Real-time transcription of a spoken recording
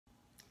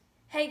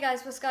Hey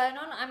guys, what's going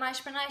on? I'm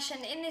Aishmanish,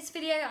 and in this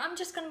video I'm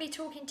just going to be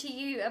talking to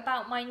you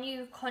about my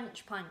new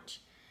Conch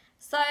punch.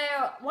 So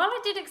while I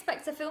did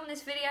expect to film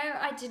this video,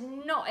 I did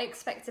not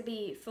expect to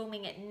be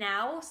filming it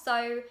now.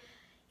 So,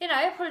 you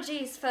know,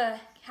 apologies for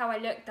how I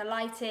look, the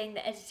lighting,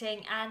 the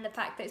editing, and the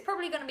fact that it's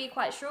probably going to be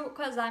quite short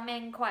because I'm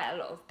in quite a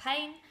lot of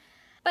pain.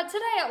 But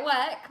today at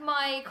work,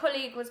 my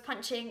colleague was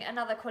punching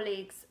another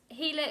colleague's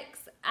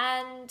helix,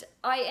 and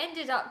I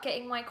ended up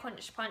getting my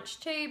Conch punch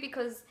too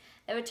because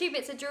there were two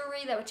bits of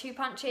jewellery, there were two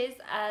punches,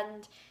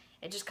 and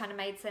it just kind of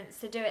made sense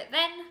to do it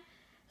then.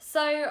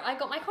 So I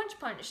got my Conch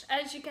punched.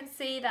 As you can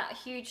see, that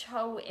huge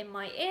hole in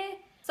my ear.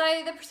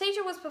 So the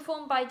procedure was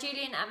performed by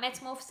Julien at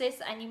Metal Morphosis,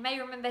 and you may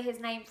remember his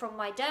name from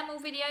my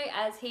dermal video,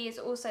 as he is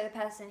also the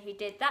person who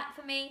did that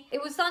for me.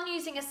 It was done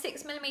using a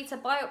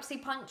 6mm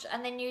biopsy punch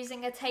and then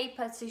using a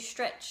taper to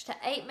stretch to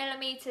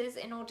 8mm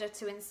in order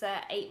to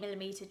insert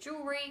 8mm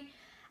jewellery.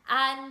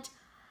 And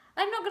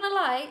I'm not gonna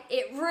lie,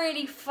 it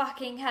really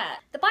fucking hurt.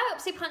 The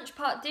biopsy punch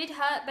part did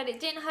hurt, but it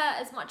didn't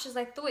hurt as much as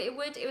I thought it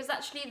would. It was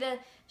actually the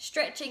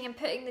stretching and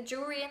putting the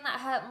jewellery in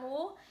that hurt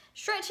more.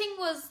 Stretching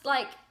was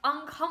like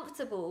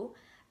uncomfortable,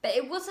 but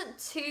it wasn't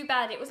too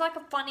bad. It was like a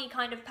funny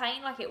kind of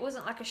pain. Like, it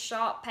wasn't like a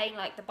sharp pain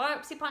like the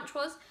biopsy punch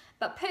was,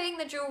 but putting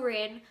the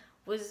jewellery in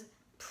was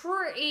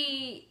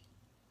pretty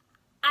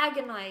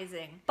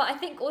agonizing. But I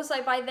think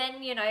also by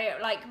then, you know,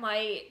 like,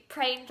 my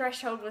pain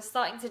threshold was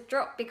starting to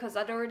drop because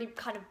I'd already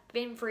kind of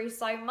been through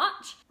so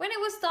much. When it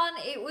was done,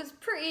 it was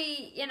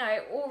pretty, you know,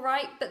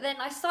 alright, but then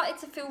I started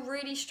to feel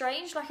really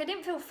strange. Like, I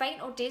didn't feel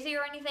faint or dizzy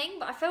or anything,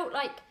 but I felt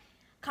like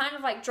kind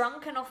of like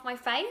drunk and off my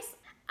face,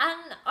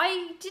 and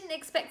I didn't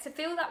expect to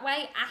feel that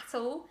way at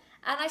all,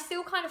 and I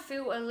still kind of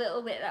feel a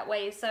little bit that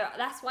way, so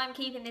that's why I'm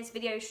keeping this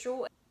video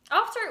short.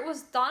 After it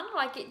was done,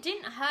 like, it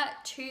didn't hurt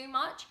too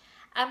much.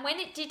 And when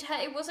it did hurt,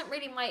 it wasn't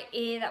really my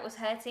ear that was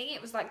hurting.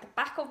 It was like the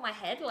back of my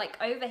head, like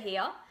over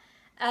here.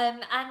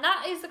 And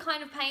that is the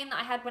kind of pain that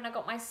I had when I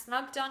got my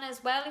snug done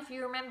as well. If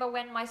you remember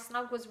when my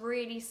snug was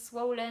really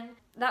swollen,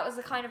 that was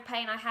the kind of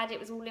pain I had. It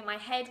was all in my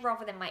head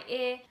rather than my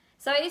ear.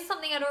 So it is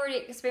something I'd already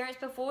experienced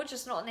before,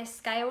 just not on this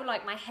scale.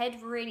 Like, my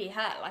head really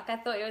hurt. Like, I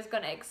thought it was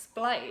going to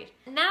explode.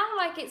 Now,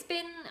 like, it's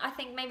been, I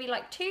think, maybe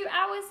like 2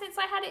 hours since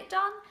I had it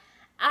done.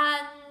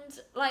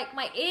 And, like,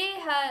 my ear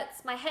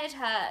hurts, my head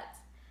hurts.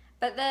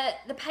 But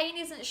the pain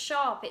isn't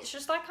sharp, it's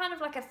just like kind of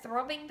like a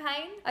throbbing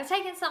pain. I've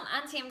taken some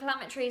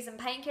anti-inflammatories and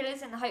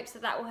painkillers in the hopes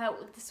that that will help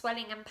with the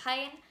swelling and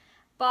pain,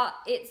 but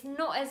it's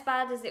not as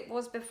bad as it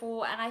was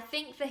before, and I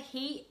think the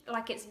heat,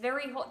 like, it's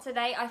very hot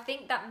today, I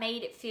think that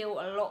made it feel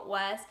a lot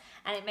worse,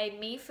 and it made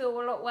me feel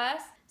a lot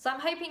worse. So I'm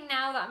hoping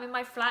now that I'm in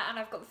my flat and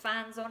I've got the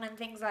fans on and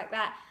things like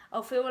that,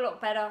 I'll feel a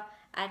lot better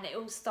and it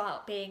will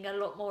start being a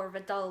lot more of a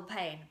dull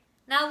pain.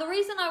 Now, the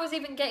reason I was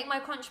even getting my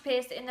conch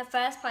pierced in the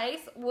first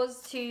place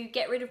was to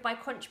get rid of my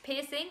conch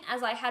piercing,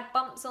 as I had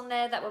bumps on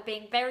there that were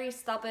being very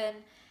stubborn,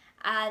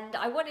 and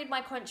I wanted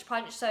my conch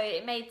punch, so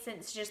it made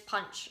sense to just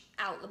punch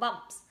out the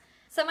bumps.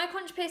 So my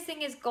conch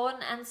piercing is gone,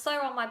 and so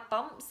are my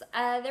bumps.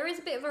 There is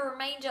a bit of a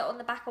remainder on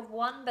the back of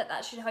one, but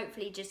that should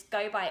hopefully just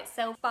go by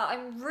itself. But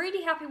I'm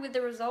really happy with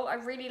the result. I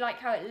really like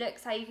how it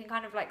looks, how you can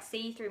kind of like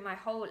see through my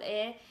whole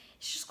ear.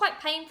 It's just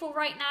quite painful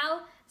right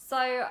now,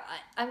 so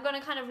I'm going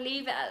to kind of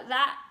leave it at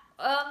that.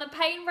 On the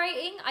pain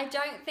rating, I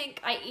don't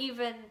think I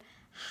even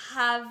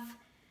have,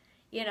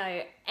 you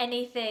know,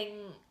 anything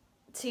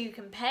to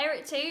compare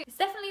it to. It's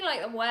definitely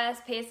like the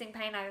worst piercing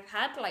pain I've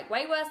had, like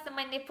way worse than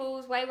my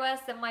nipples, way worse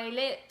than my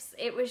lips.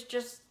 It was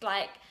just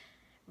like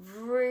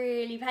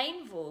really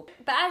painful.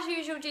 But as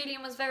usual,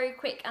 Julien was very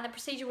quick and the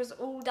procedure was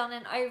all done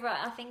and over,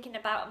 I think, in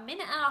about a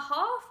minute and a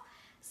half.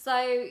 So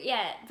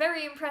yeah,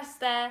 very impressed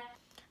there.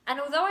 And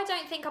although I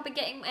don't think I'll be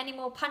getting any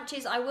more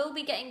punches, I will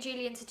be getting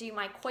Julien to do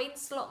my coin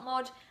slot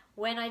mod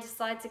when I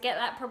decide to get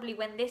that, probably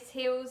when this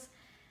heals.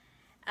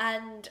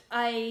 And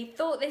I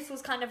thought this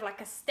was kind of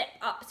like a step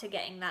up to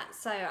getting that,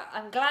 so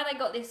I'm glad I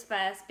got this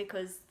first,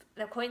 because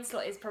the coin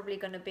slot is probably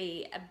going to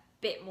be a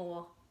bit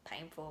more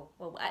painful.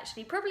 Well,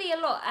 actually probably a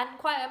lot, and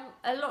quite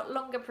a lot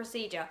longer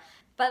procedure,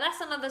 but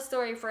that's another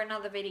story for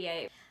another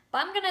video.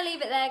 But I'm going to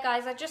leave it there,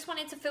 guys. I just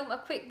wanted to film a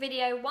quick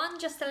video, one,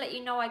 just to let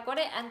you know I got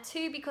it, and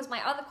two, because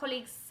my other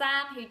colleague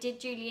Sam, who did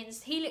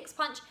Julien's helix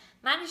punch,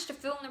 managed to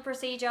film the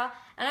procedure,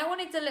 and I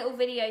wanted a little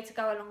video to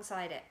go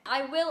alongside it.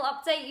 I will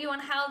update you on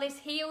how this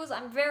heals.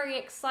 I'm very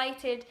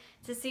excited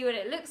to see what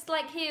it looks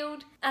like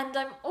healed, and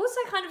I'm also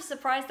kind of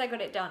surprised I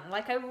got it done.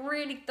 Like, I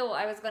really thought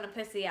I was going to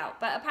pussy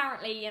out, but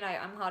apparently, you know,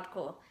 I'm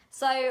hardcore.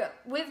 So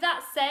with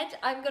that said,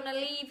 I'm going to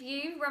leave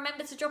you.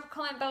 Remember to drop a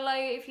comment below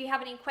if you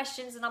have any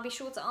questions, and I'll be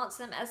sure to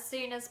answer them as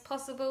soon as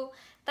possible.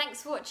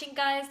 Thanks for watching,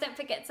 guys. Don't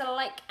forget to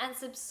like and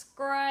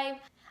subscribe.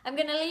 I'm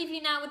going to leave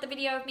you now with the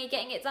video of me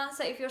getting it done,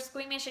 so if you're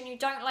squeamish and you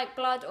don't like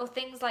blood or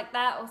things like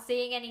that, or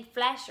seeing any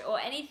flesh or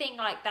anything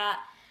like that,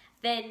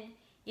 then,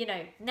 you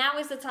know, now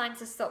is the time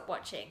to stop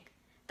watching.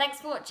 Thanks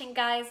for watching,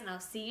 guys, and I'll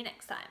see you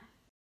next time.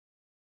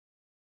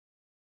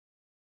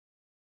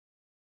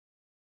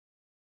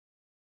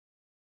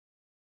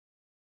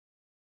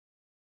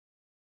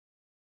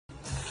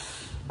 It's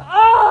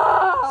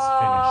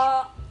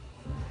finished.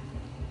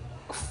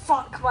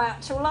 my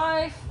actual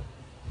life.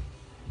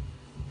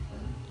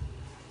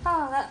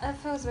 Oh, that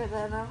feels a bit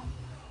better now.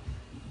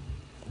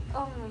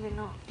 Oh, maybe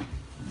not.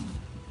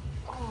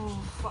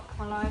 Oh, fuck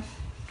my life.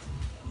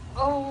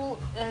 Oh,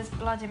 there's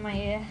blood in my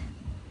ear.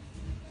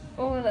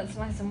 Oh, that's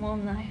nice and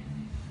warm though.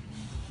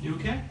 You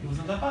okay? It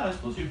wasn't that bad, I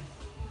suppose you.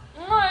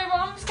 No, but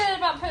I'm scared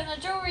about putting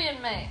the jewellery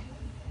in me.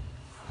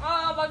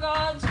 Oh my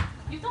god.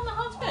 You've done the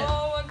hard bit.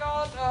 Oh my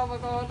god, oh my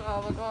god,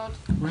 oh my god.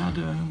 Where are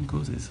the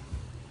gauzes?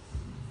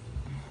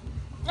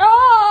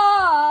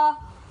 Ah!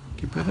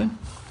 Keep breathing.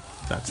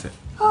 That's it.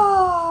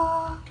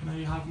 Ah! Can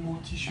I have more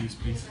tissues,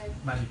 please?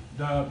 Maddie.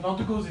 Not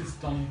the gauzes,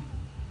 Tony.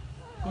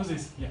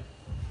 Gauzes, yeah.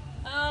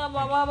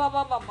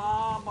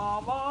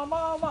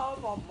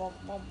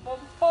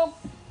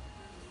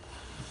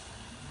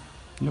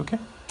 You okay?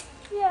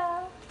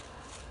 Yeah.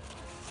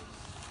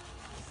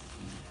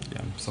 Yeah,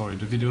 I'm sorry.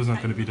 The video's not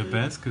going to be the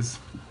best because...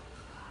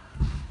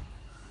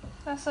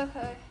 That's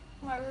okay.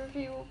 My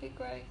review will be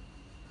great.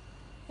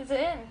 Is it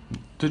in?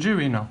 The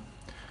jury now.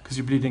 Because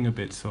you're bleeding a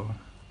bit, so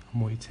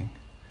I'm waiting.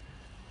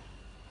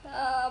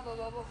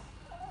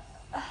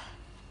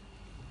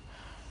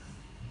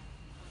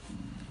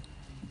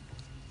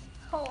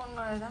 Oh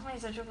no, that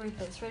means the jewellery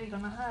bit's really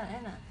gonna hurt,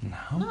 isn't it?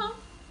 No. No.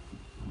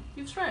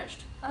 You've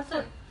stretched. That's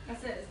it.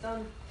 That's it, it's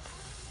done.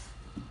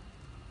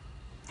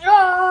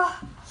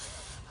 Ah!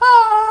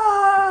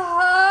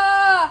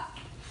 Ah!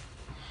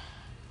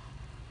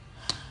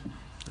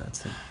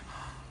 That's it.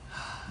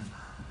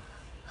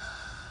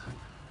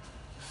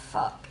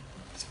 Fuck.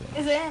 It's finished.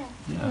 Is it in?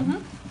 Yeah. Mm-hmm.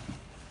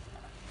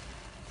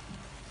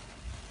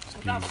 It's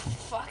That beautiful.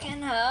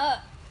 fucking hurt.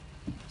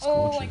 It's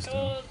Oh my gorgeous, though.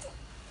 god.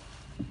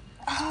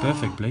 It's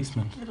perfect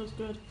placement. It looks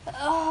good.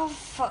 Oh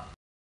fuck.